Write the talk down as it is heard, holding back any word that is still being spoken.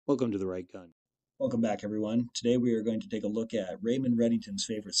Welcome to the right gun. Welcome back, everyone. Today we are going to take a look at Raymond Reddington's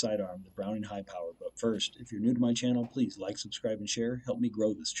favorite sidearm, the Browning High Power. But first, if you're new to my channel, please like, subscribe, and share. Help me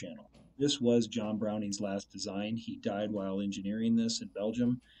grow this channel. This was John Browning's last design. He died while engineering this in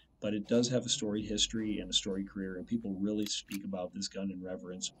Belgium, but it does have a storied history and a storied career, and people really speak about this gun in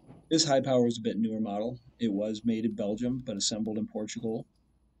reverence. This high power is a bit newer model. It was made in Belgium, but assembled in Portugal.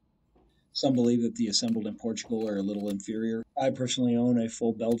 Some believe that the assembled in Portugal are a little inferior. I personally own a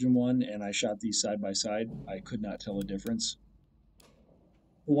full Belgium one, and I shot these side by side. I could not tell a difference.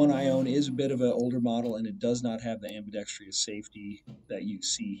 The one I own is a bit of an older model, and it does not have the ambidextrous safety that you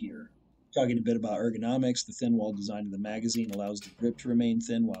see here. Talking a bit about ergonomics, the thin wall design of the magazine allows the grip to remain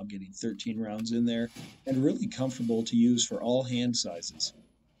thin while getting 13 rounds in there, and really comfortable to use for all hand sizes.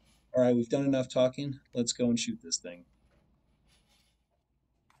 All right, we've done enough talking. Let's go and shoot this thing.